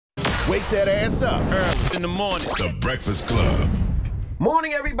Wake that ass up. Early in the morning. The Breakfast Club.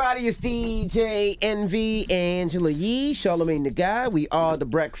 Morning, everybody. It's DJ Envy, Angela Yee, Charlamagne the Guy. We are the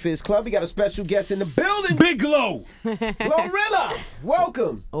Breakfast Club. We got a special guest in the building. Big Glow. GloRilla,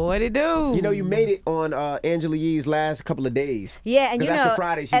 welcome. What it do? You know, you made it on Angela Yee's last couple of days. Yeah, and you know, after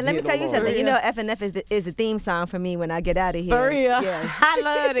Friday, she's and let me tell you hitting something. on. You know, FNF is a theme song for me when I get out of here. For real? Yeah. I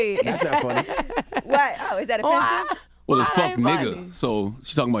love it. That's not funny. What? Oh, is that offensive? Well, it's Why fuck ain't nigga, funny? so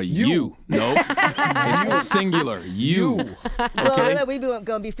she's talking about you. No, it's singular. You. Well, we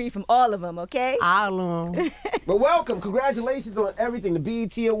gonna be free from all of them, okay? All of them. But welcome. Congratulations on everything. The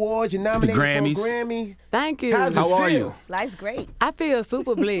BET Awards. You're nominated Grammys. for a Grammy. Thank you. How's it How are feel? you? Life's great. I feel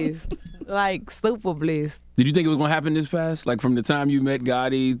super blessed. Like, super blessed. Did you think it was gonna happen this fast? Like from the time you met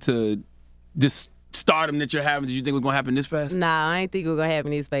Gotti to this stardom that you're having, did you think it was gonna happen this fast? Nah, I ain't think it was gonna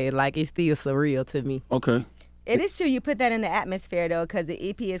happen this fast. Like, it's still surreal to me. Okay. It is true. You put that in the atmosphere, though, because the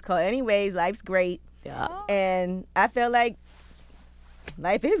EP is called Anyways, Life's Great. Yeah. And I feel like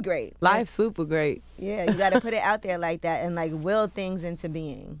life is great. Life's super great. Yeah, you got to put it out there like that and, like, will things into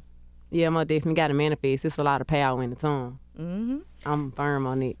being. Yeah, most definitely got to manifest. It's a lot of power in the tongue. Mm-hmm. I'm firm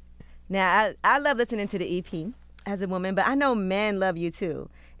on it. Now, I love listening to the EP as a woman, but I know men love you too.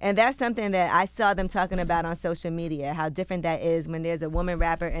 And that's something that I saw them talking about on social media, how different that is when there's a woman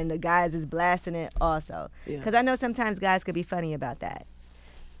rapper and the guys is blasting it also. Yeah. Because I know sometimes guys could be funny about that.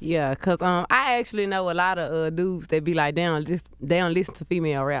 Yeah, because I actually know a lot of dudes that be like, they don't listen to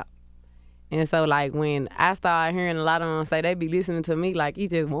female rap. And so, like, when I started hearing a lot of them say they be listening to me, like, you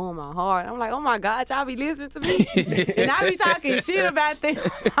just warm my heart. I'm like, oh, my God, y'all be listening to me? And I be talking shit about them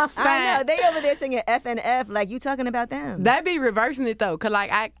sometimes. I know. They over there singing FNF like you talking about them. They be reversing it, though, because, like,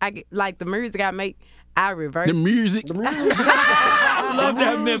 I like, the music I make, I reverse The music. I love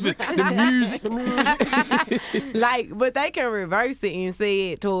that Memphis. The music. Like, but they can reverse it and say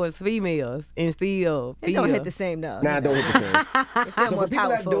it towards females and still It don't hit the same, though. Nah, don't hit the same. It's feel So more for people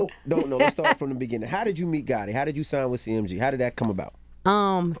powerful. that don't know, let's start from the beginning. How did you meet Gotti? How did you sign with CMG? How did that come about?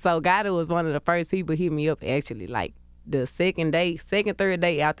 So Gotti was one of the first people hit me up, actually, like the third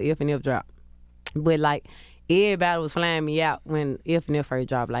day after FNF dropped. But like everybody was flying me out when FNF first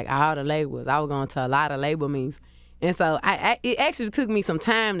dropped. Like all the labels, I was going to a lot of label meetings, and so it actually took me some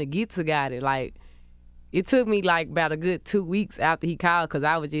time to get to Gotti. Like it took me like about a good 2 weeks after he called, because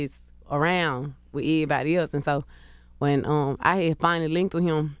I was just around with everybody else. And so when I had finally linked with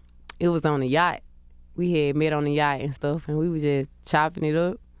him, it was on the yacht. We had met on the yacht and stuff, and we was just chopping it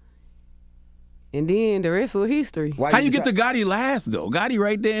up. And then the rest was history. Why How you get to Gotti last, though? Gotti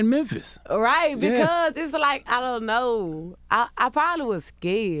right there in Memphis. Right, because it's like, I don't know. I probably was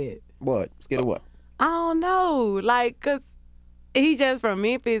scared. What? Scared of what? I don't know. Like, because he just from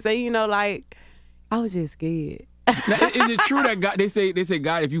Memphis, and, you know, like, I was just scared. Now, is it true that they say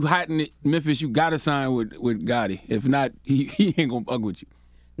Gotti, if you hot in Memphis, you got to sign with Gotti? If not, he ain't going to fuck with you.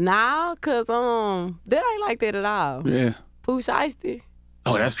 Nah, because that ain't like that at all. Yeah. Pooh Shiesty.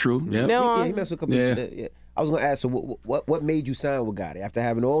 Oh, that's true. Yeah. No, Yeah, he messed with a couple. Yeah. I was gonna ask. So, what made you sign with Gotti after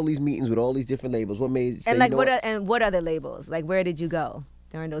having all these meetings with all these different labels? What made you say, And like, you know what other labels? Like, where did you go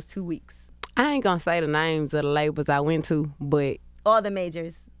during those 2 weeks? I ain't going to say the names of the labels I went to, but All the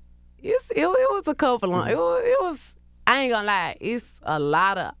majors. it was a couple of, it was, I ain't gonna lie, it's a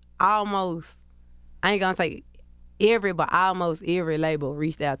lot of almost, I ain't gonna say every, but almost every label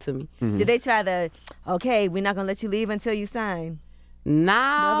reached out to me. Did they try okay, we're not going to let you leave until you sign?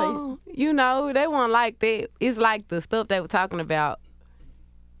 No, you know, they weren't like that. It's like the stuff they were talking about,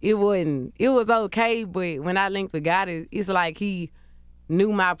 it was okay, but when I linked with Gotti, it's like he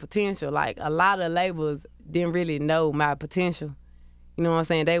knew my potential. Like, a lot of labels didn't really know my potential. You know what I'm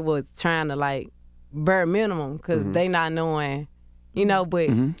saying? They was trying to, like, bare minimum, because they not knowing, you know, but...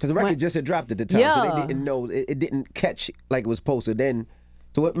 Because the record just had dropped at the time, so they didn't know. It didn't catch like it was supposed to. Then,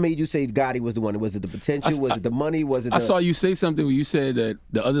 so what made you say Gotti was the one? Was it the potential? Was it the money? Was it? I saw you say something where you said that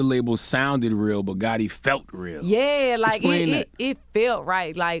the other labels sounded real, but Gotti felt real. Yeah, like it felt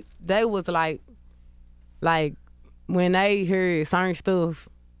right. Like they was like when they heard certain stuff,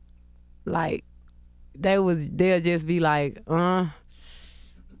 like they'll just be like,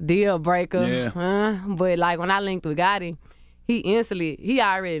 deal breaker. Yeah. But like when I linked with Gotti, he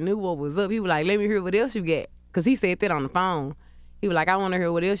already knew what was up. He was like, let me hear what else you got. Cause he said that on the phone. He was like, I want to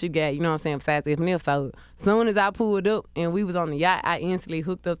hear what else you got, you know what I'm saying, besides FNF. So soon as I pulled up and we was on the yacht, I instantly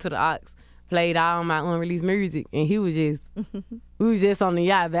hooked up to the aux, played all my unreleased music, and he was just, we was just on the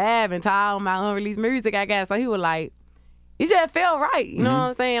yacht vibing to all my unreleased music I got. So he was like, it just felt right, you know what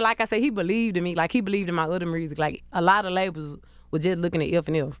I'm saying? Like I said, he believed in me, like he believed in my other music. Like a lot of labels were just looking at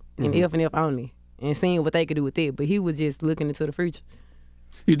FNF and FNF only and seeing what they could do with it, but he was just looking into the future.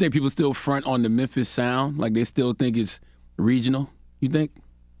 You think people still front on the Memphis sound? Like they still think it's regional? You think?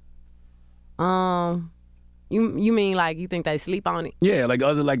 You mean like you think they sleep on it? Yeah, like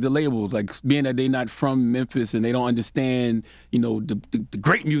the labels, like being that they not from Memphis and they don't understand, the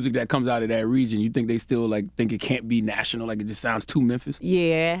great music that comes out of that region. You think they still like think it can't be national? Like it just sounds too Memphis?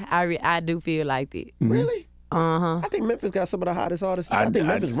 Yeah, I do feel like that. Really? Uh-huh. I think Memphis got some of the hottest artists. I think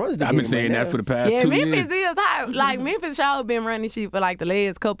Memphis runs the game. I've been saying that for the past 2 years. Memphis is hot. Like Memphis y'all been running shit for like the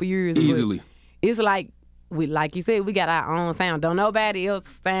last couple years. Easily. It's like you said, we got our own sound. Don't nobody else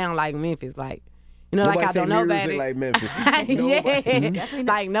sound like Memphis. Like, like I don't nobody like Memphis. yeah,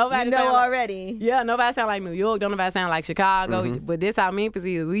 like nobody know already. Yeah, nobody sound like New York. Don't nobody sound like Chicago. But this how Memphis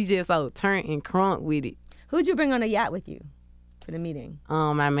is. We just so turnt and crunk with it. Who'd you bring on a yacht with you for the meeting?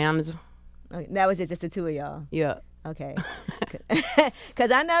 My manager. Okay, that was just the two of y'all. Yeah. Okay.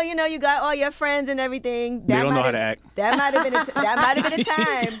 Because I know you got all your friends and everything. They don't know how to act. That might have been a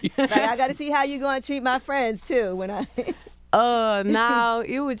time. Like I got to see how you going to treat my friends too when I. No,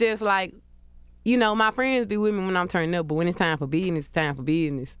 it was just like. My friends be with me when I'm turning up, but when it's time for business, it's time for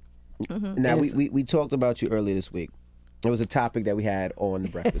business. Now, we talked about you earlier this week. It was a topic that we had on the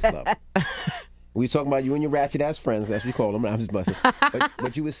Breakfast Club. We were talking about you and your ratchet-ass friends, that's what we call them. I'm just busting.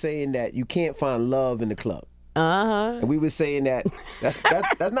 But you were saying that you can't find love in the club. Uh-huh. And we were saying that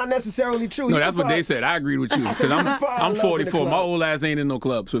that's not necessarily true. No, that's what they said. I agreed with you. Because I'm 44. My old ass ain't in no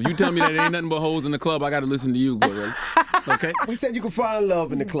club. So if you tell me that there ain't nothing but hoes in the club, I got to listen to you, GloRilla. Okay? We said you can find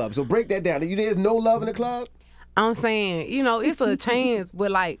love in the club. So break that down. There's no love in the club? I'm saying, it's a chance.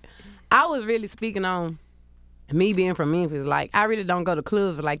 But, like, I was really speaking on me being from Memphis. Like, I really don't go to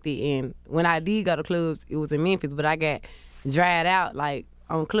clubs like that. And when I did go to clubs, it was in Memphis. But I got dried out, like,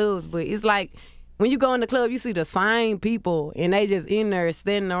 on clubs. But it's like... When you go in the club, you see the same people, and they just in there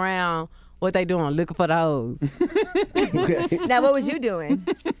standing around. What they doing? Looking for the hoes. Okay. Now, what was you doing?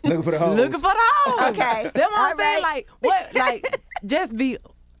 Looking for the hoes. Looking for the hoes. Okay. Them what I'm saying, Right. like, what? Like, just be,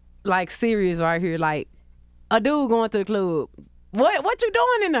 like, serious right here. Like, a dude going to the club. What you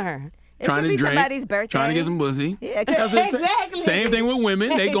doing in there? It Trying could to be drink, somebody's birthday. trying to get some pussy. Yeah, Exactly. Same thing with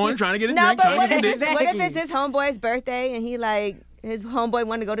women. They going trying to get a No, drink, but trying what to if, get some dick. what if it's his homeboy's birthday and his homeboy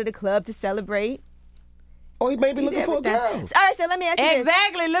wanted to go to the club to celebrate? Or he may be looking for a girl. All right, so let me ask you this.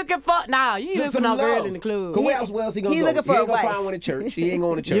 Exactly. Looking for... Nah, you ain't looking for no girl in the club. Where else he gonna He go? looking for he a ain't gonna wife. find one in church. He ain't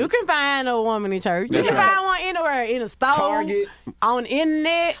going to church. You can find a woman in church. That's you can right. find one anywhere, in a store, Target. on the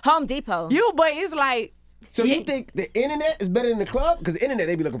internet. Home Depot. But it's like... So you think the internet is better than the club? Because the internet,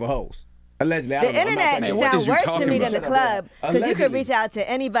 they be looking for hoes. Allegedly. I The don't know. I'm not internet Man, what sounds is you worse to talking me about? than the club because you could Allegedly. reach out to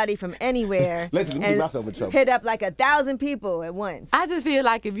anybody from anywhere Allegedly, let me get myself in trouble. hit up like 1,000 people at once. I just feel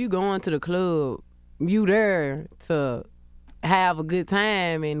like if you going to the club, you there to have a good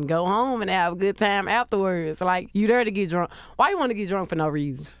time and go home and have a good time afterwards. Like, you there to get drunk. Why you want to get drunk for no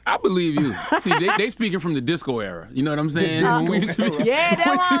reason? I believe you. See, they speaking from the disco era. You know what I'm saying? disco When we used to be- era. Yeah, that's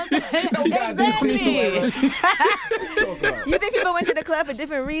what I'm saying. No goddamn Exactly. Talk about. You think people went to the club for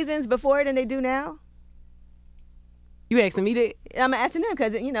different reasons before than they do now? You asking me that? I'm asking them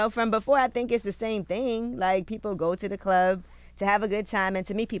because, from before, I think it's the same thing. Like, people go to the club to have a good time and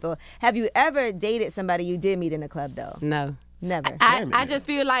to meet people. Have you ever dated somebody you did meet in a club, though? No. Never. I just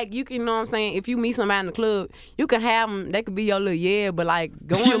feel like you can, you know what I'm saying, if you meet somebody in the club, you can have them, they could be your little yeah, but like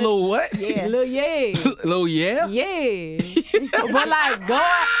going... Your little what? Yeah. Little yeah. Little yeah? Yeah. But like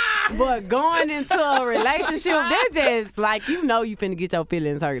going into a relationship, that's just like, you finna get your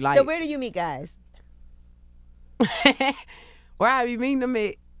feelings hurt. Like, So where do you meet guys? where I be meeting them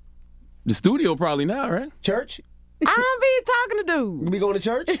at? The studio probably now, right? Church? I don't be talking to dudes. You be going to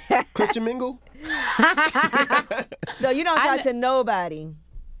church? Christian mingle? So you don't talk to nobody.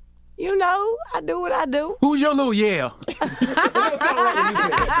 I do what I do. Who's your little yeah? It don't sound right when you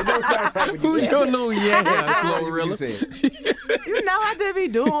say it. It don't sound right when you Who's say your it. little It yeah, don't sound right when you GloRilla? say it. I just be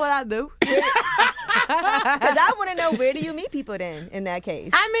doing what I do. Because I want to know, where do you meet people then, in that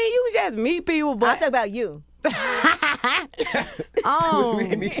case? I mean, you just meet people, I'm but talking about you.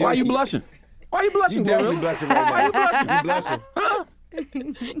 Why you blushing? Why you blushing, You definitely GloRilla? blushing right now. You blushing.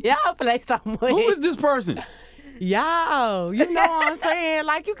 y'all play so much. Who is this person? Y'all, you know what I'm saying?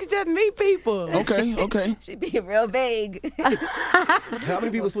 Like, you can just meet people. Okay. She being real vague. How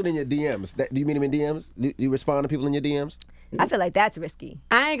many people slid in your DMs? Do you meet them in DMs? Do you respond to people in your DMs? I feel like that's risky.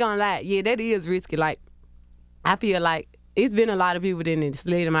 I ain't gonna lie. Yeah, that is risky. Like, I feel like it's been a lot of people that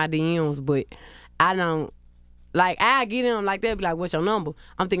slid in my DMs, but I don't, like, I get them like that, be like, what's your number?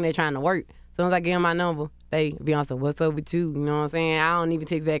 I'm thinking they trying to work. soon as I give them my number, they be on some, what's up with you? You know what I'm saying? I don't even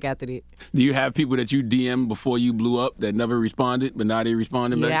text back after that. Do you have people that you DM before you blew up that never responded, but now they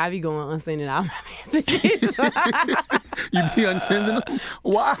responding back? Yeah, I be going unsending all my messages. You be unsending them?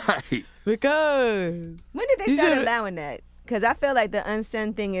 Why? Because. When did they start allowing that? Because I feel like the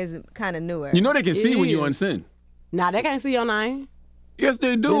unsend thing is kind of newer. You know they can see when you unsend. Nah, they can't see your name. Yes,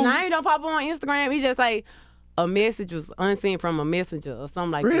 they do. The name don't pop on Instagram. It just say a message was unsent from a messenger or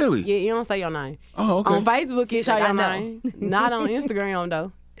something like that. Really? Yeah, you don't say your name. Oh, okay. On Facebook, it show your name. Not on Instagram,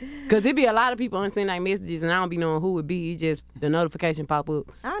 though. Because it be a lot of people unsend like messages, and I don't be knowing who it be. It just, the notification pop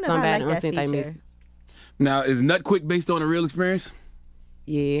up. I don't know if I like that feature. Now, is Nut Quick based on a real experience?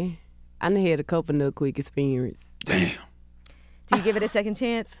 Yeah. I done had a couple Nut Quick experience. Damn. Do you give it a second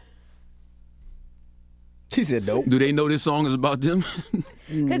chance? She said nope. Do they know this song is about them?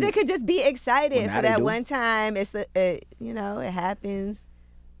 Because they could just be excited Well, for that one time. It's you know, it happens.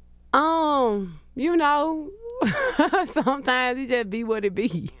 You know, sometimes it just be what it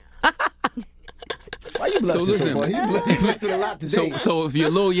be. Why you blushing So listen. for? You blushing a lot today. So if you're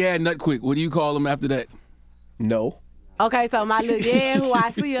Lil Nut Quick, what do you call them after that? No. Okay, so my little who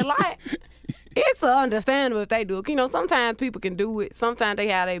I see a lot, it's understandable if they do it. You know, sometimes people can do it. Sometimes they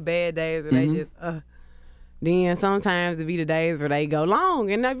have their bad days where they just, Then sometimes it be the days where they go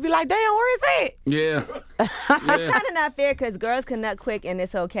long and they be like, damn, where is it? Yeah. It's kind of not fair because girls can nut quick and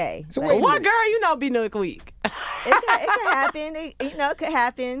it's okay. So Like, wait a What minute. girl you know be nut quick? it could happen. It could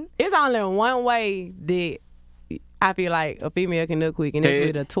happen. It's only one way that I feel like a female can nut quick, and that's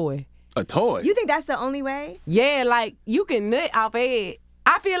with a toy. A toy? You think that's the only way? Yeah, like you can nut off head.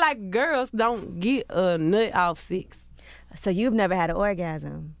 I feel like girls don't get a nut off 6. So you've never had an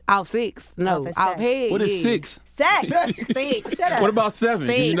orgasm? Off 6? No, Off of off sex. head. What is yeah. 6? Sex. 6. Shut up. What about 7?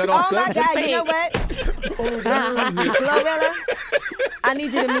 Can you nut Oh off my 7? God! You know what? GloRilla, I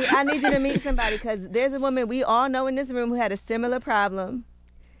need you to meet somebody because there's a woman we all know in this room who had a similar problem,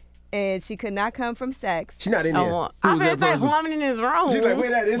 and she could not come from sex. She's not in there. I was feel that like person? woman in this room. She's like, where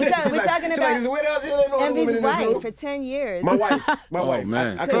that is? We're talking about where that is? No other woman Envy's in this wife room. for 10 years. My wife. My wife.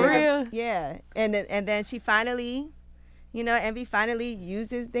 man. I For couldn't- real? Yeah, and then she finally, Envy finally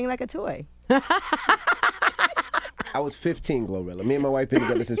used his thing like a toy. I was 15, GloRilla. Me and my wife been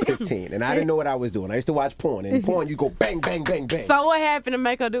together since 15, and I didn't know what I was doing. I used to watch porn, and in porn you go bang, bang, bang, bang. So what happened to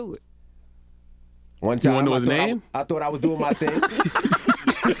make her do it? One time, wanna know his name? I thought I was doing my thing.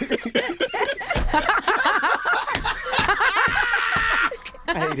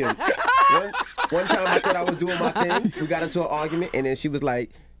 I hate him. One time I thought I was doing my thing. We got into an argument, and then she was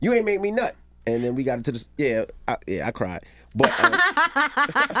like, "You ain't make me nut." And then we got into this. I cried. But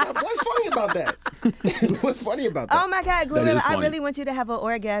what's funny about that? What's funny about that? Oh my God, That is GloRilla, I funny. really want you to have an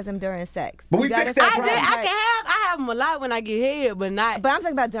orgasm during sex. But we You gotta fixed that figure problem. out- I have them a lot when I get head, but not. But I'm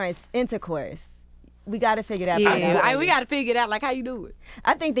talking about during intercourse. We got to figure that part Yeah, out. we got to figure it out. Like how you do it.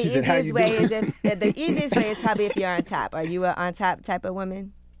 I think the She said, "How easiest you way doing?" is if the easiest way is probably if you're on top. Are you a on top type of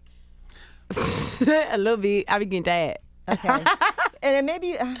woman? A little bit. I be getting tired. Okay. And then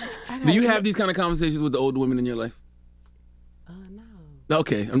maybe. Do you have these kind of conversations with the older women in your life? No.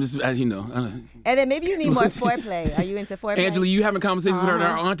 Okay, I'm just, as you know. And then maybe you need more foreplay. Are you into foreplay? Angela, you having conversations with her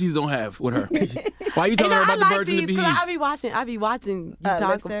that our aunties don't have with her. Why are you telling her about the birds and the bees? I be watching you lip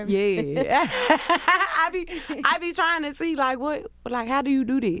talk. service? Yeah. I be trying to see like how do you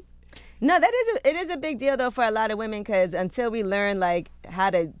do that? No, it is a big deal though for a lot of women because until we learn like how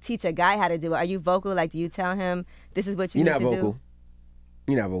to teach a guy how to do it, are you vocal? Like, do you tell him this is what you You're need not to vocal. do?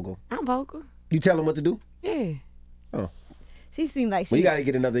 You're not vocal. I'm vocal. You tell him what to do? Yeah. Oh. She seemed like she. Well, you got to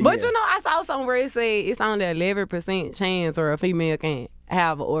get another But year. you know, I saw something where it said it's only 11% chance or a female can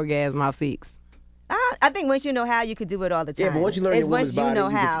have an orgasm off 6. I think once you know how, you could do it all the time. Yeah, but once you learn it's your woman's once you body, know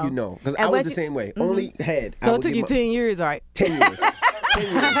how. you know. Because And I was once the you- same way. Only head. I So it would took get you my- 10 years, right? 10 years. 10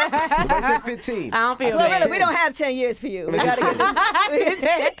 years. But I said 15. I don't feel Well, bad. really, we don't have 10 years for you. We I mean, gotta get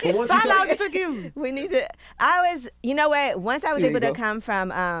this. But once So you how long start- it took you? We need to. You know what? Once I was Here you able to go. come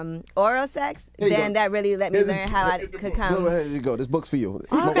from oral sex, Here you then go. that really let me There's a- learn how I could come. Here you go. This book's for you.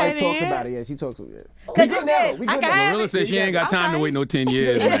 My Okay, wife talks then. about it. Yeah, she talks about it. 'Cause it's good. We I good can now. have Marilla said she ain't got time to Okay. wait no 10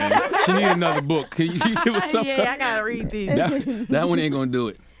 years, man. She need another book. Can you give us something? Yeah, I gotta read this. That one ain't gonna do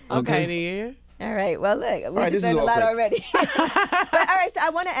it. Okay, then. All right. Well, look, we right, just this is learned a all lot quick. already. But all right, so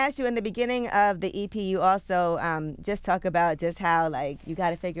I want to ask you in the beginning of the EP, you also just talk about just how like you got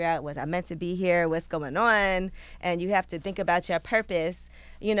to figure out was I meant to be here, what's going on, and you have to think about your purpose.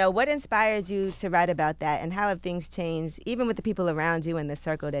 You know, what inspired you to write about that, and how have things changed, even with the people around you and the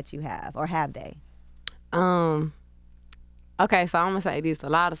circle that you have, or have they? Okay, so I'm gonna say this: a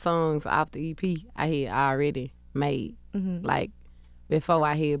lot of songs off the EP I had already made, like before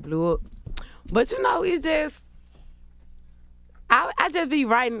I had blew up. But you know, it's just I just be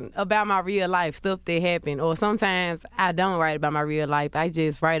writing about my real life, stuff that happened. Or sometimes I don't write about my real life. I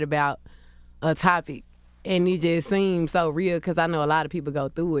just write about a topic. And it just seems so real because I know a lot of people go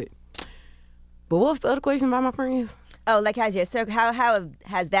through it. But what's the other question about my friends? Oh, like has your circle, how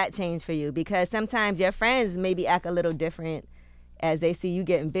has that changed for you? Because sometimes your friends maybe act a little different as they see you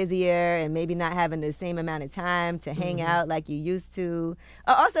getting busier and maybe not having the same amount of time to hang out like you used to.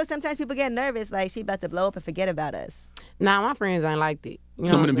 Or also, sometimes people get nervous, like she about to blow up and forget about us. Nah, my friends ain't like that. You know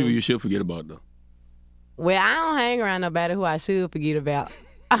Some what of them I'm people saying? you should forget about, though. Well, I don't hang around nobody who I should forget about.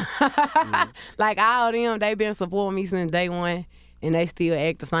 Like all of them, they been supporting me since day one, and they still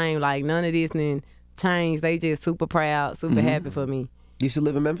act the same. Like none of this and changed. They just super proud, super happy for me. You used to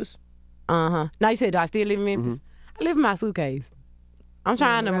live in Memphis? Now you said, do I still live in Memphis? I live in my suitcase. I'm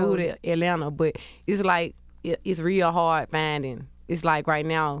trying to move to Atlanta, but it's like it's real hard finding. It's like right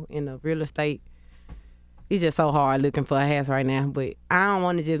now in the real estate, it's just so hard looking for a house right now. But I don't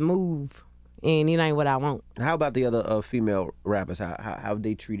want to just move, and it ain't what I want. How about the other female rappers? How have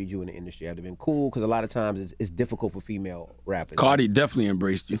they treated you in the industry? Have they been cool? Because a lot of times it's difficult for female rappers. Gotti definitely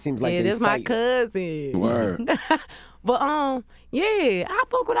embraced you. It seems like Yeah, they that's my fight. cousin. Word. But yeah, I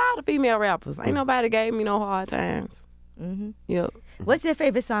fuck with all the female rappers. Ain't nobody gave me no hard times. Yep. What's your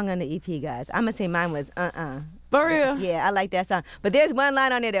favorite song on the EP, guys? I'm going to say mine was For real? Yeah, I like that song. But there's one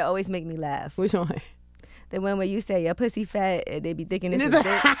line on there that always make me laugh. Which one? The one where you say, your pussy fat, and they be thinking this is dick.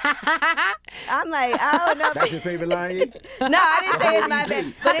 I'm like, I don't know. That's your favorite line? No, I didn't say it's my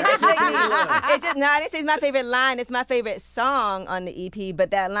favorite. But it just makes me, no, I didn't say it's my favorite line. It's my favorite song on the EP,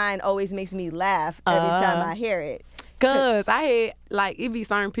 but that line always makes me laugh every time I hear it. Cause I had like it be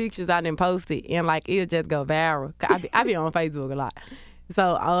certain pictures I done posted and like it'll just go viral. I be on Facebook a lot,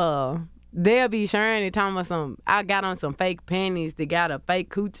 so they'll be sharing it talking about I got on some fake panties that got a fake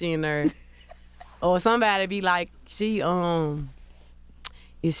coochie in there, or somebody be like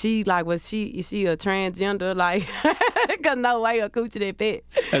is she a transgender, like cause no way a coochie that fat.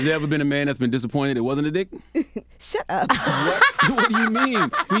 Has there ever been a man that's been disappointed it wasn't a dick? Shut up. What do you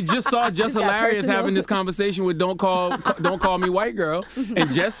mean? We just saw Jess got Hilarious personal. having this conversation with Don't Call Me White Girl,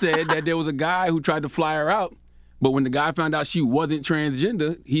 and Jess said that there was a guy who tried to fly her out, but when the guy found out she wasn't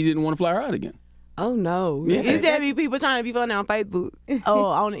transgender, he didn't want to fly her out again. Oh no! Yeah. It's just be people trying to be funny on Facebook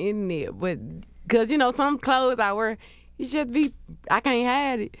or on the internet, but because some clothes I wear, it just be I can't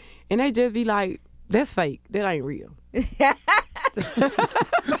hide it, and they just be like, "That's fake. That ain't real." I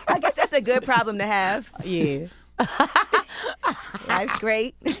guess that's a good problem to have. Yeah. Life's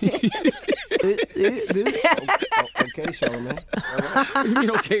great. Okay, Charlamagne. What do you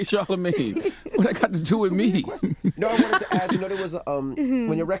mean, okay, Charlamagne? What that got to do with me? No, I wanted to ask, there was a,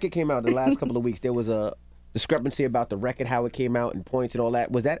 when your record came out the last couple of weeks, there was a discrepancy about the record, how it came out and points and all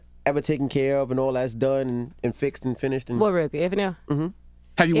that. Was that ever taken care of and all that's done and fixed and finished? And... What record? FNL?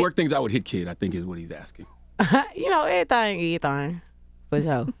 Have you worked things out with Hit Kid, I think is what he's asking. Everything. For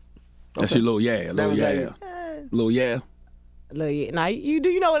sure. That's your little yeah. Little yeah. Little yeah. Little yeah. Now, you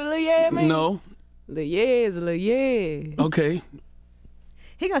know what a little yeah means? No. Little yeah is a little yeah. Okay.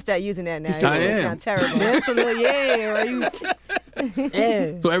 He gonna start using that now. I am. Sound terrible. That's a little yeah. Where you...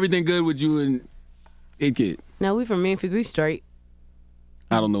 Yeah. So everything good with you and Hit Kid? No, we from Memphis. We straight.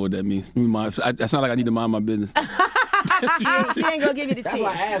 I don't know what that means. That's not like I need to mind my business. She ain't gonna give you the That's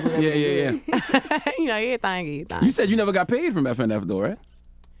why I tip. asked. Yeah. Everything. You said you never got paid from FNF though, right?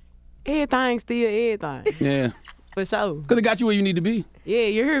 Everything still everything. Yeah. For sure. Because it got you where you need to be. Yeah,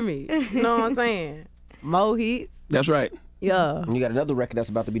 you hear me. You know what I'm saying? More hits. That's right. Yeah. And you got another record that's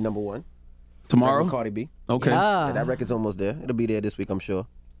about to be #1. Tomorrow? With Cardi B. Okay. Yeah, that record's almost there. It'll be there this week, I'm sure.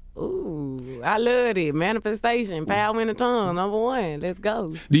 Ooh, I love it. Manifestation, power in the tongue, #1. Let's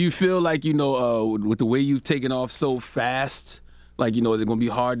go. Do you feel like, with the way you've taken off so fast, like, is it going to be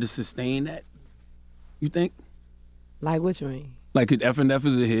hard to sustain that? You think? Like what you mean? Like, FNF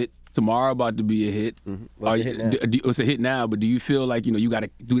is a hit. Tomorrow about to be a hit. Well, it's a hit now. It's a hit now, but do you feel like, you got to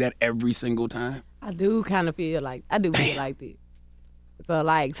do that every single time? I do kind of feel like that. So,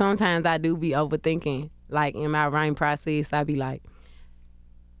 like, sometimes I do be overthinking. Like, in my writing process, I be like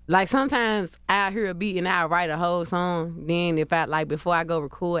sometimes I hear a beat and I write a whole song. Then if before I go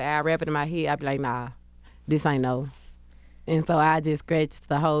record, I rap it in my head. I be like, nah, this ain't no. And so I just scratch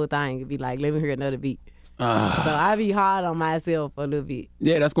the whole thing and be like, let me hear another beat. So I be hard on myself a little bit.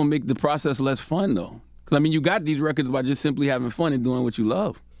 Yeah, that's going to make the process less fun, though. Because, you got these records by just simply having fun and doing what you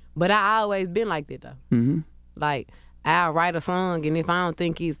love. But I always been like that, though. Mm-hmm. Like, I'll write a song, and if I don't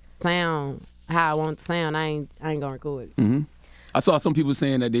think it sound how I want it to sound, I ain't going to record it. Mm-hmm. I saw some people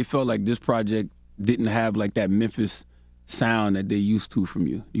saying that they felt like this project didn't have, like, that Memphis sound that they used to from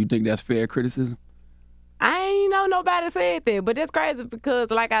you. Do you think that's fair criticism? I ain't know nobody said that, but that's crazy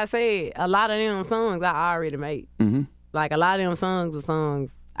because, like I said, a lot of them songs I already made. Mm-hmm. Like, a lot of them songs are songs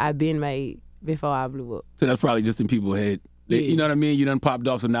I've been made before I blew up. So that's probably just in people's head. You know what I mean? You done popped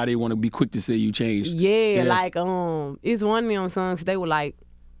off, so now they want to be quick to say you changed. Yeah, like, it's one of them songs, they were like,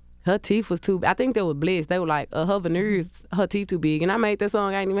 her teeth was too, I think they were blessed. They were like, her veneers, her teeth too big. And I made that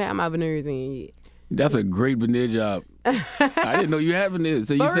song, I ain't even had my veneers in yet. That's a great veneer job. I didn't know you had veneers.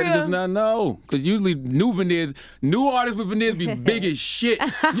 So you said it just now? No. Because usually new artists with veneers be big as shit.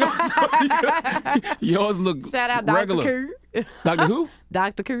 Yours look Shout out regular. Dr. Curry. Dr. who?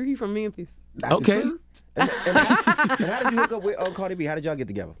 Dr. Curry from Memphis. Okay. And how did you hook up with Cardi B? How did y'all get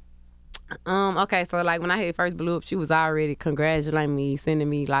together? Okay, so like when I had first blew up, she was already congratulating me, sending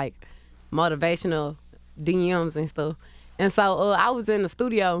me like motivational DMs and stuff. And so I was in the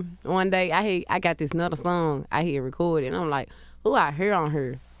studio one day. I got this another song I had recorded, and I'm like, "Who I hear on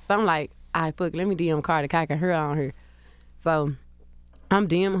her?" So I'm like, "I fuck, let me DM Cardi, I can hear on her." So I'm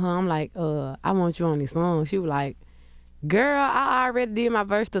DMing her. I'm like, "I want you on this song." She was like, "Girl, I already did my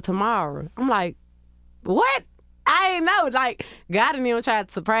verse till tomorrow." I'm like, "What?" I ain't know. Like, God and them tried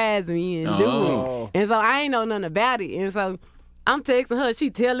to surprise me and do it. And so I ain't know nothing about it. And so I'm texting her.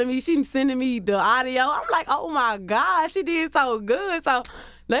 She telling me, she sending me the audio. I'm like, oh my God, she did so good. So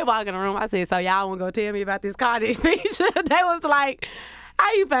they walk in the room. I said, so y'all want to go tell me about this Cardi feature? They was like,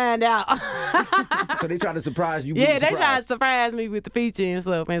 how you find out? So they tried to surprise you? Yeah, they tried to surprise me with the feature and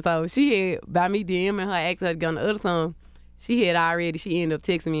stuff. And so she had, by me DMing her, asking her to go on the other song, she ended up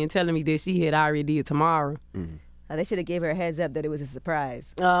texting me and telling me that she had already did tomorrow. Mm-hmm. Oh, they should have gave her a heads up that it was a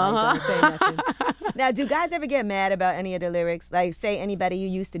surprise. Uh-huh. Like, don't say nothing. Now, do guys ever get mad about any of the lyrics? Like, say anybody you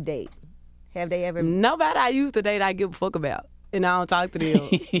used to date. Have they ever? Nobody I used to date I give a fuck about. And I don't talk to them.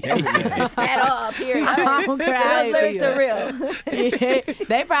 At all, period. I don't cry. So those lyrics are real. Yeah,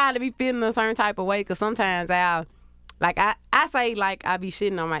 they probably be feeling a certain type of way because sometimes I say like I be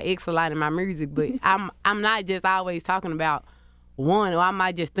shitting on my ex a lot in my music, but I'm not just always talking about one, or I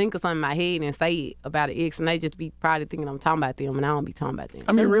might just think of something in my head and say it about an ex, and they just be probably thinking I'm talking about them, and I don't be talking about them.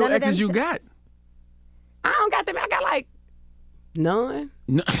 I mean, So real none of exes them you got? I don't got them. I got like none.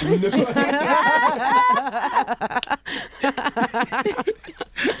 No.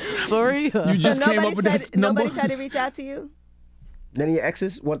 For real. You just came up with that number? Nobody tried to reach out to you? None of your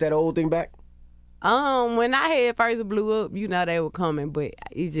exes want that old thing back? When I had first blew up, you know they were coming, but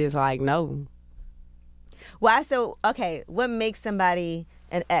it's just like no. Why? So, okay, what makes somebody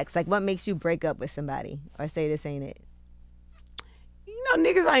an ex? Like, what makes you break up with somebody or say this ain't it? You know,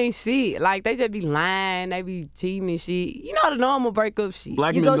 niggas ain't shit. Like, they just be lying. They be cheating and shit. You know the normal breakup shit.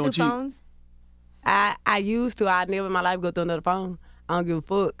 Black You men go don't through cheat. phones? I used to. I never in my life go through another phone. I don't give a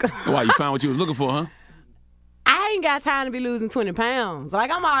fuck. Why, you found what you was looking for, huh? I ain't got time to be losing 20 pounds.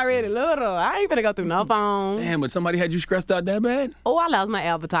 Like, I'm already little. I ain't finna go through no phone. Damn, but somebody had you stressed out that bad? Oh, I lost my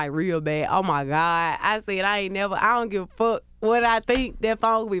appetite real bad. Oh, my God. I said I don't give a fuck what I think. That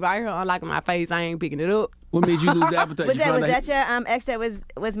phone will be right here unlocking my face. I ain't picking it up. What made you lose the appetite? Was You found that your ex that was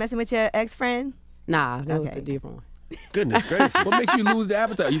messing with your ex-friend? Nah, that was Okay. a different one. Goodness gracious. What makes you lose the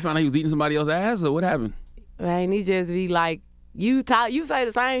appetite? You found out he was eating somebody else's ass, or what happened? Man, he just be like, you say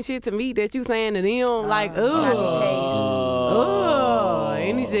the same shit to me that you saying to them. Like, ugh.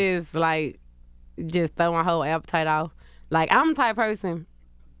 And he just throw my whole appetite off. Like, I'm the type of person,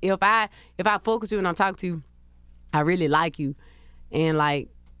 if I fuck with you and I'm talking to you, I really like you. And like,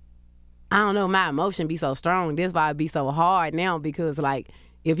 I don't know, my emotion be so strong. That's why it be so hard now, because like,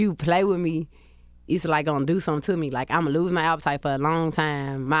 if you play with me, it's like gonna do something to me. Like, I'm gonna lose my appetite for a long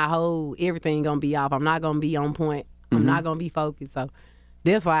time. My whole everything gonna be off. I'm not gonna be on point. I'm not gonna be focused. So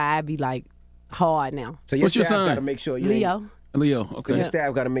that's why I be like hard now. So your What's your staff sign? got to make sure you Leo. Leo, So okay. your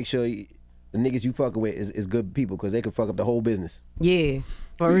staff got to make sure the niggas you fucking with is good people, because they can fuck up the whole business. Yeah,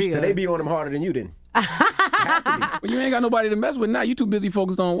 for real. So they be on them harder than you then. Well, you ain't got nobody to mess with now. You too busy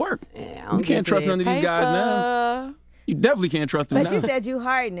focused on work. Yeah, You can't trust none of these guys now. You definitely can't trust them But now. you said you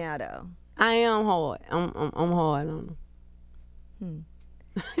hard now, though. I am hard. I'm hard on them.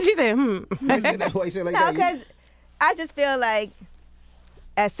 She said, Why you say that? Why you say it like No, that? because I just feel like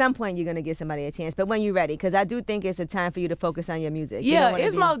at some point you're going to give somebody a chance, but when you're ready, because I do think it's a time for you to focus on your music. You Yeah, don't wanna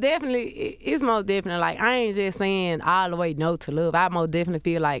it's be- most definitely like, I ain't just saying all the way no to love. I most definitely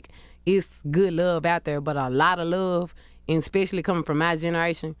feel like it's good love out there, but a lot of love, and especially coming from my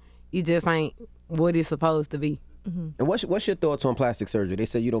generation, it just ain't what it's supposed to be. And what's your thoughts on plastic surgery? They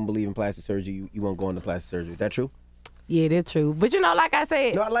said you don't believe in plastic surgery. You won't go into plastic surgery. Is that true? Yeah, that's true. But you know, like I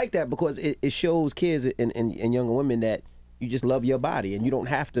said, No, I like that, because it shows kids and younger women that you just love your body and you don't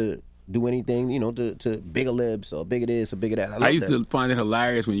have to do anything, you know, to bigger lips or bigger this or bigger that. I used to find it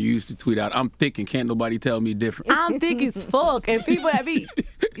hilarious when you used to tweet out, "I'm thick and can't nobody tell me different." I'm thick as fuck, and people that be,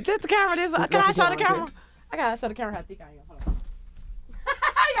 is this the camera? Can I show the camera? I gotta show the camera how thick I am. Hold on.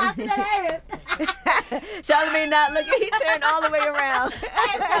 Y'all see that ass? Charlamagne not looking. He turned all the way around.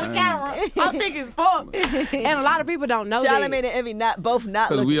 I show the camera. I'm thick as fuck, and a lot of people don't know Charlamagne that. and Envy both not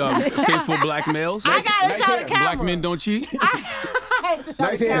Because looking. we are faithful black males. I gotta show the camera. Black men don't cheat. I had to show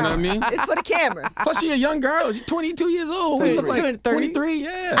Nice the hair. You know camera. what I mean? It's for the camera. Plus, she a young girl. She's 22 years old. We look like 23. 23,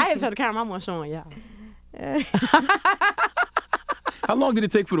 yeah. I had to show the camera. I'm gonna show y'all. How long did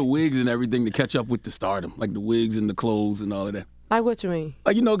it take for the wigs and everything to catch up with the stardom? Like the wigs and the clothes and all of that? Like what you mean?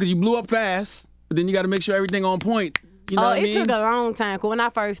 Like, you know, because you blew up fast, but then you got to make sure everything on point. You know what I mean? It took a long time. Cause when I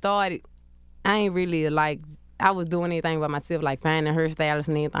first started, I ain't really like, I was doing anything by myself, like finding hairstylists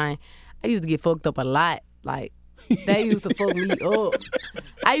and anything. I used to get fucked up a lot. Like, they used to fuck me up.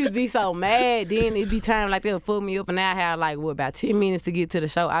 I used to be so mad. Then it'd be time like they'll fuck me up, and I had like, about 10 minutes to get to the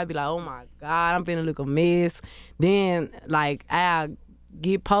show. I'd be like, oh my God, I'm finna look a mess. Then, like, I'll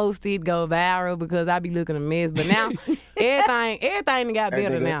get posted, go viral because I be looking a mess. But now, everything got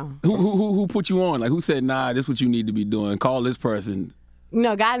better now. Who put you on? Like, who said, nah, this is what you need to be doing? Call this person. You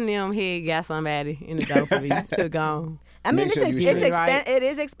know, God in them head got somebody in the door for me. Took on. I mean, Make sure you straight. Right. it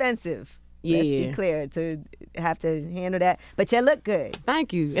is expensive. Let's be Yeah. clear to have to handle that. But you look good.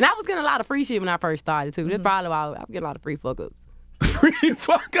 Thank you. And I was getting a lot of free shit when I first started, too. That's probably why I was getting a lot of free fuck-ups. Free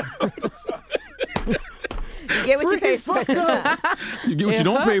fuck up. You get what you pay for sometimes. You get what you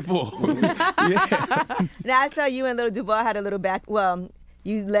don't pay for. Yeah. Now, I saw you and Little Duval had a little back. Well,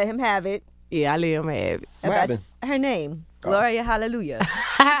 you let him have it. Yeah, I let him have it. What About happened? her name, Gloria Hallelujah.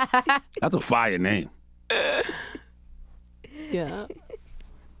 That's a fire name. Yeah.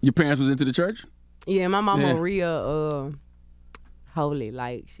 Your parents was into the church? Yeah, my mama Yeah. real holy.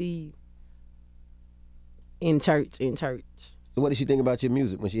 Like, she in church. So what does she think about your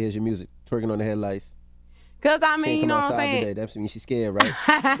music when she hears your music? Twerking on the headlights. Because, I Can't mean, you come know what I'm outside saying? today. That means she's scared, right?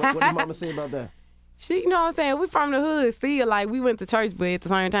 what does mama say about that? She, you know what I'm saying? We from the hood still. Like, we went to church, but at the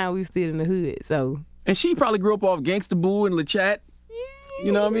same time, we was still in the hood. So, And she probably grew up off Gangsta Boo and LeChat.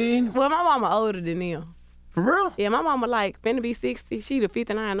 You know what I mean? well, my mama older than them. For real? Yeah, my mama like finna be 60. She the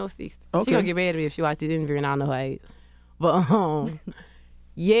 59 or 60. Okay. She gonna get mad at me if she watch this interview and I don't know her age. But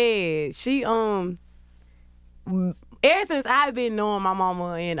yeah, she ever since I've been knowing my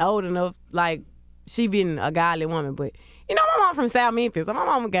mama and old enough, like she been a godly woman. But you know, my mom from South Memphis. So my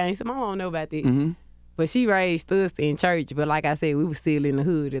mama gangster. My mama know about that. Mm-hmm. But she raised us in church. But like I said, we was still in the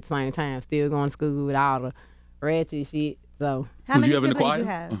hood at the same time, still going to school with all the ratchet shit. So How Was many you ever in the siblings choir? you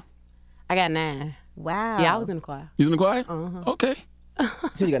have? I got 9. Wow. Yeah, I was in the choir. You was in the choir? Uh-huh. Okay.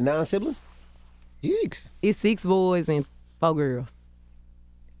 So you got 9 siblings? Yeeks. It's 6 boys and 4 girls.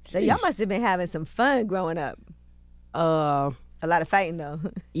 So y'all must have been having some fun growing up. A lot of fighting though.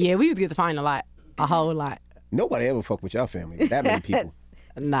 Yeah, we used to get to fight a lot. A whole lot. Nobody ever fuck with y'all family. That many people.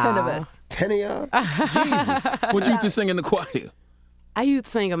 Nah. 10 of us. 10 of y'all? Jesus. What you used to sing in the choir? I used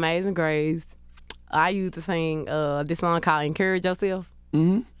to sing Amazing Grace. I used to sing this song called Encourage Yourself.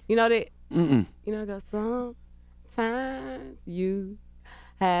 Mm-hmm. You know that? Mm-mm. You know, it goes, sometimes you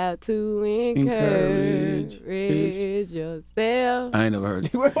have to encourage yourself. I ain't never heard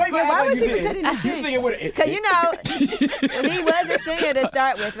it. Why Why was he pretending to You sing? singing with it? Because you know, she was a singer to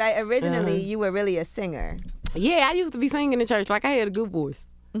start with, right? Originally, you were really a singer. Yeah, I used to be singing in church. Like, I had a good voice.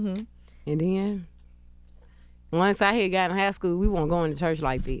 Mm-hmm. And then, once I had gotten in high school, we weren't going to church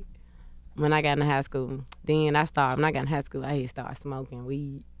like that. When I got in high school, then when I got in high school, I had started smoking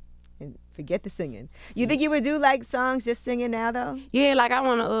weed. And forget the singing. You think you would do like songs just singing now though? Yeah, like I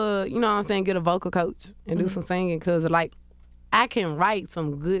want to, you know what I'm saying, get a vocal coach and do some singing because, like, I can write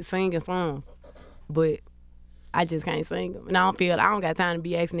some good singing songs, but I just can't sing them. And I don't got time to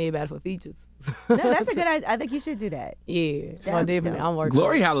be asking everybody for features. No, that's a good idea. I think you should do that. Yeah, That- well, definitely. I'm working.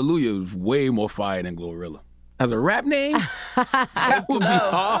 Glory Hallelujah is way more fire than GloRilla. As a rap name, that would be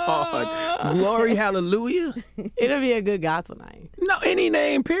hard. Glory Hallelujah? It'll be a good gospel name. No, any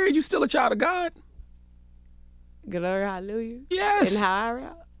name, period. You still a child of God. Glory, hallelujah. Yes. And how I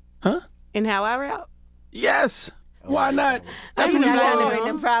rap. Huh? And how I rap. Yes. Why not? That's You who you got time to are. bring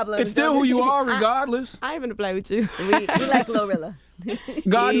them problems. It's still who you are, regardless. I ain't gonna play with you. We like GloRilla.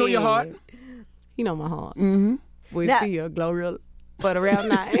 God know your Yeah. heart. You know my heart. Mm-hmm. We Now- still GloRilla for the rap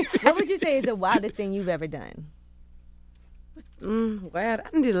name. What would you say is the wildest thing you've ever done? Wild. I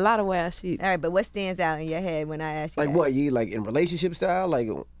did a lot of wild shit. All right, but what stands out in your head when I ask you Like that? what? You like in relationship style? Like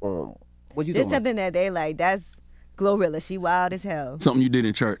what you There's talking about? something that they like. That's GloRilla. She wild as hell. Something you did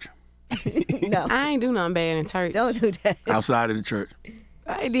in church, No, I ain't do nothing bad in church. don't do that. outside of the church.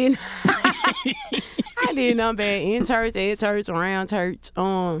 I didn't. I did nothing bad in church, at church, around church.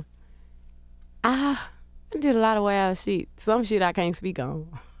 I did a lot of wild shit. Some shit I can't speak on.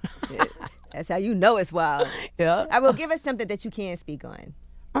 Yeah, that's how you know it's wild. Yeah. I will give us something that you can speak on.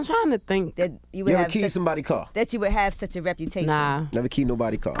 I'm trying to think. That you would You ever have keyed such, somebody's car? that you would have such a reputation. Nah. Never keyed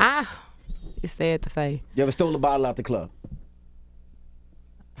nobody's car. It's sad to say. You ever stole a bottle out the club?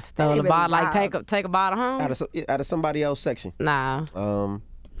 Stole ain't a really bottle, like wild. take a bottle home? Out of somebody else's section. Nah.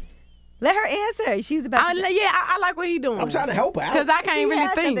 Let her answer. She was about to. I like what he doing. I'm trying to help her out. Cause I can't She really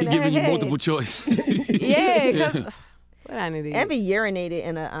has think. something Giving you Hey. multiple choice. Yeah, cause what I need to Envy urinated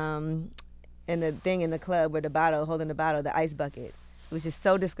in a thing in the club with the bottle, holding the bottle, the ice bucket. It was just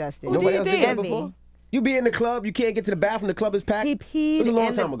so disgusting. Nobody did else that? did that Envy. before? You be in the club, you can't get to the bathroom, the club is packed. He It peed was a long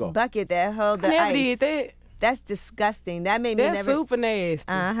in time the ago. bucket that held the I never ice. did that. That's disgusting. That made me That's never. super nasty.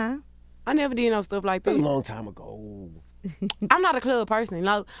 Uh-huh. I never did no stuff like It was that. a long time ago. I'm not a club person.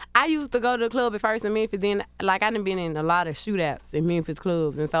 Like, I used to go to the club at first in Memphis. Then, like, I done been in a lot of shootouts in Memphis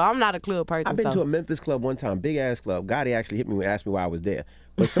clubs, and so I'm not a club person. I've been so. to a Memphis club one time, big ass club. Gotti actually hit me and asked me why I was there.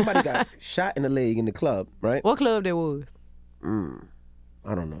 But somebody got shot in the leg in the club, right? What club that was?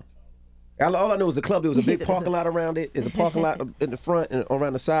 I don't know. All I know is the club, there was a big parking lot around it. There's a parking lot in the front and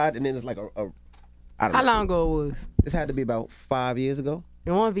around the side, and then there's like I don't know. How long ago it was? This had to be about 5 years ago.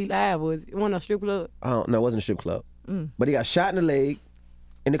 It wasn't be live, was it? It wasn't a strip club. I don't know, it wasn't a strip club. But he got shot in the leg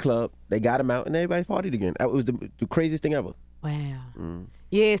in the club. They got him out, and everybody partied again. It was the craziest thing ever. Wow.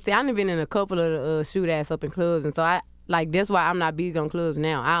 Yeah, see, I done been in a couple of shootouts up in clubs, and so that's why I'm not big on clubs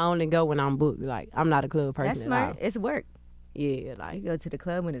now. I only go when I'm booked. Like, I'm not a club person That's at smart. all. It's work. Yeah, like, You go to the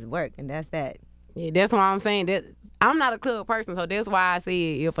club when it's work, and that's that. yeah, that's why I'm saying that I'm not a club person, so that's why I said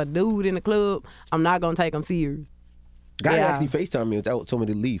if a dude in the club, I'm not gonna take him serious. Gotti Yeah. actually FaceTimed me. Told me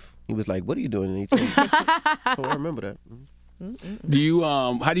to leave. He was like, "What are you doing?" And he told me. So I remember that. Do you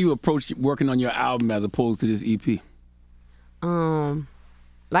how do you approach working on your album as opposed to this EP?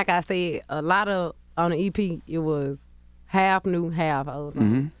 Like I said, a lot of on the EP it was half new, half old.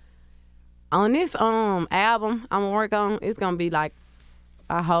 On this album I'm gonna work on, it's gonna be like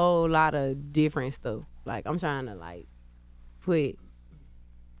a whole lot of different stuff. Like I'm trying to like put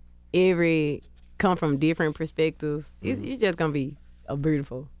come from different perspectives. It's just gonna be a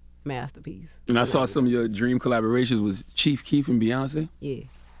beautiful masterpiece. And I saw some of your dream collaborations with Chief Keef and Beyonce. Yeah.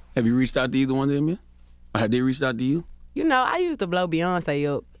 Have you reached out to either one of them yet? Or have they reached out to you? You know, I used to blow Beyonce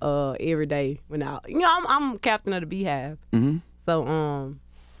up every day when I'm captain of the Beehive. So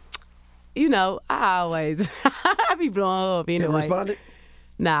you know, I always I be blowing her up She never anyway. responded.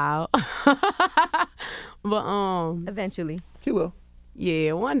 No. But Eventually. She will.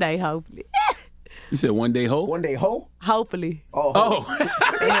 yeah, one day hopefully. You said one day ho? One day, ho. Hopefully. Oh, Oh.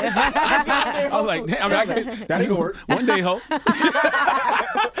 I was like, damn, that ain't gonna work. one day ho.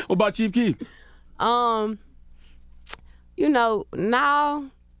 What about Chief Keef? You know, now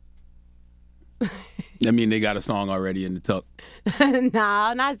I mean, they got a song already in the tuck.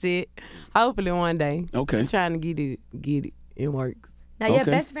 no, not yet. Hopefully one day. Okay. I'm trying to get it. It works. Now, your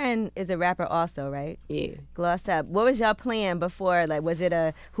Okay. best friend is a rapper also, right? Yeah. Gloss Up. What was y'all plan before? Like, was it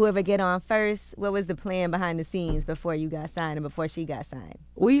a whoever get on first? What was the plan behind the scenes before you got signed and before she got signed?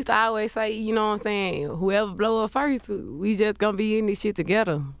 We used to always say, you know what I'm saying, whoever blow up first, we just gonna be in this shit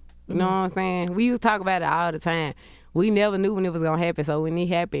together. You know what I'm saying? We used to talk about it all the time. We never knew when it was gonna happen, so when it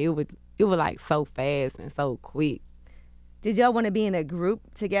happened, it was like so fast and so quick. Did y'all want to be in a group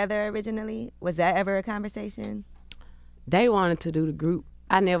together originally? Was that ever a conversation? They wanted to do the group.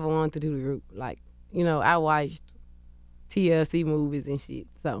 I never wanted to do the group. Like, you know, I watched TLC movies and shit,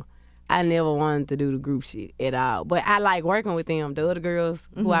 so I never wanted to do the group shit at all. But I like working with them. The other girls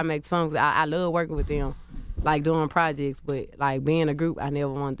who I make songs, I love working with them, like doing projects. But like being a group, I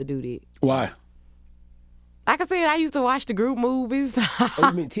never wanted to do that. Why? Like I said, I used to watch the group movies. Oh,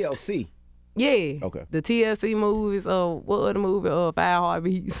 you mean TLC? Yeah. Okay. The TLC movies, what other movie? Five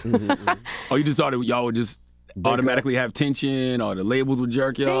Heartbeats. Oh, you just thought that y'all would just automatically have tension or the labels would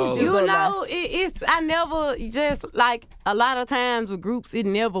jerk y'all? Things do. You go know, it's I never just like a lot of times with groups, it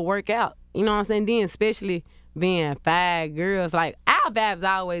never work out. You know what I'm saying? Then especially being 5 girls, like our vibes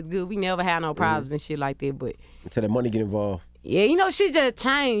always good. We never had no problems and shit like that. But Until the money get involved. yeah, you know, shit just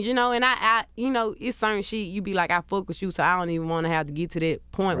changed, you know, and I you know, it's certain shit you be like, I fuck with you, so I don't even want to have to get to that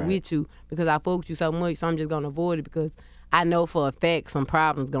point Right. with you because I fuck with you so much, so I'm just gonna avoid it because I know for a fact some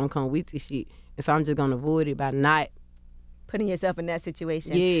problems gonna come with this shit, and so I'm just gonna avoid it by not. Putting yourself in that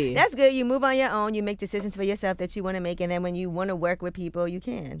situation. Yeah. That's good. You move on your own. You make decisions for yourself that you want to make, and then when you want to work with people, you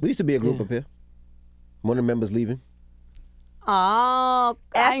can. We used to be a group up here. One of the members leaving. Oh,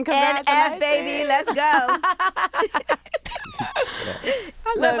 F and F, baby. Let's go.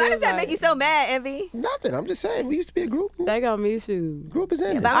 Well, why does that make you so mad, Envy? Nothing. I'm just saying. We used to be a group. They gonna miss you. Group is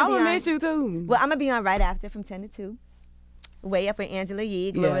ended. but I will miss you too. Well, I'm gonna be on right after from 10 to 2. Way Up with Angela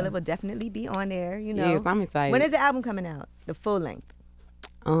Yee. GloRilla Yeah. will definitely be on there. You know. Yes, I'm excited. When is the album coming out? The full length.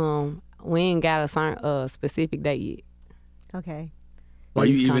 We ain't got a specific date yet. Okay. Are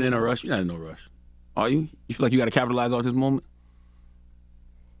you It's even coming. in a rush? You're not in no rush. Are you? You feel like you got to capitalize off this moment?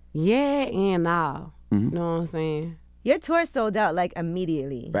 Yeah and no. Mm-hmm. You know what I'm saying? Your tour sold out like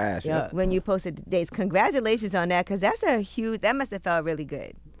immediately. Fast. Yeah. When you posted the dates. Congratulations on that, because that's a huge. That must have felt really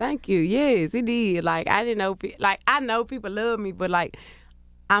good. Thank you. Yes, it did. Like I didn't know. I know people love me, but like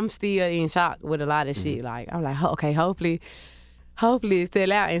I'm still in shock with a lot of shit. Like I'm like, okay, hopefully it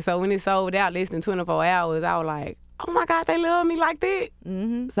sell out. And so when it sold out less than 24 hours, I was like, oh my God, they love me like that.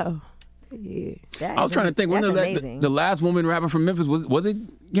 Mm-hmm. So yeah. I was trying to think. When That's the amazing. last woman rapper from Memphis was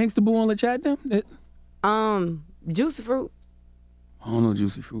it Gangsta Boo on the chat? Them? Juicy Fruit. I don't know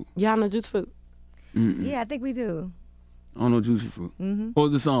Juicy Fruit. Y'all know Juicy Fruit? Yeah, I think we do. I don't know Juicy Fruit. What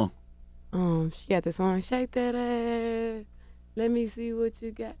was the song? She got the song, Shake That Ass. Let me see what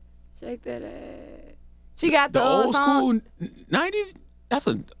you got. Shake that ass. She got The old song. school 90s? That's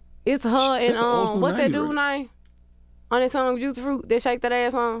a... It's her That's and an old school what's that 90s dude name? On that song Juicy Fruit, that Shake That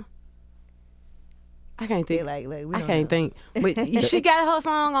Ass song. I can't think. Like we I don't can't know. think. But she got her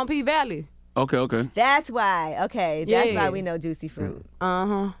song on P Valley. Okay. That's why. Okay, that's Yeah. why we know Juicy Fruit.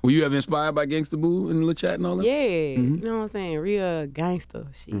 Were you ever inspired by Gangsta Boo in the chat and all that? Yeah, you know what I'm saying? Real gangster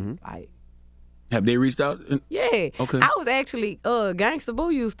shit. Like, Have they reached out? yeah. Okay. I was actually, Gangsta Boo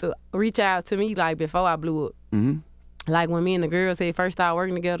used to reach out to me like before I blew up. Like when me and the girls had first started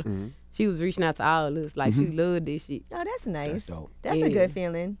working together, she was reaching out to all of us. Like she loved this shit. Oh, that's nice. That's dope. That's a Yeah. good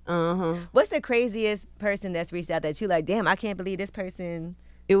feeling. What's the craziest person that's reached out that you like? Damn, I can't believe this person.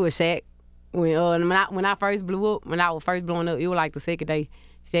 It was Shaq. When I first blew up, when I was first blowing up, it was like the second day.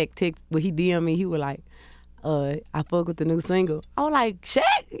 Shaq texted, when he DM'd me, he was like, I fuck with the new single. I was like, Shaq,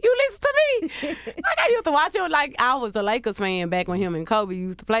 you listen to me? Like I used to watch him, like I was a Lakers fan back when him and Kobe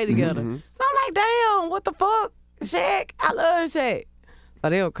used to play together. So I'm like, damn, what the fuck? Shaq, I love Shaq. So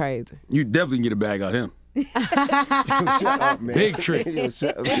they were crazy. You definitely can get a bag out of him. Shut up, man. Big trick. Yo,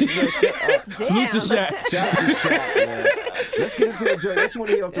 shut up. Salute to Shaq. Shout out to Shaq, man. Let's get into it, Joy. What you want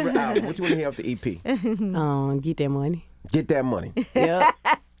to hear off the album? What you want to hear off the EP? Get that money. Get that money. Yeah.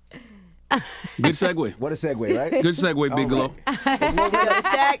 Good segue. What a segue, right? Good segue, Big Glow.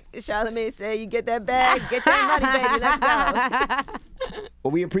 Shaq, Charlamagne said, you get that bag, get that money, baby. Let's go.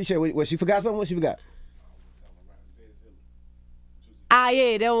 Well, we appreciate what she forgot something. What she forgot?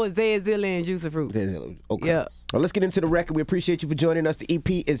 Yeah, that was Zed Zilla and Juicy Fruit. Okay. Yeah. Well, let's get into the record. We appreciate you for joining us. The EP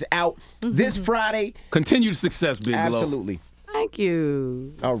is out this Friday. Continued success, Big Glow. Absolutely. Thank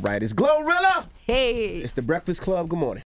you. All right. It's GloRilla. Hey. It's the Breakfast Club. Good morning.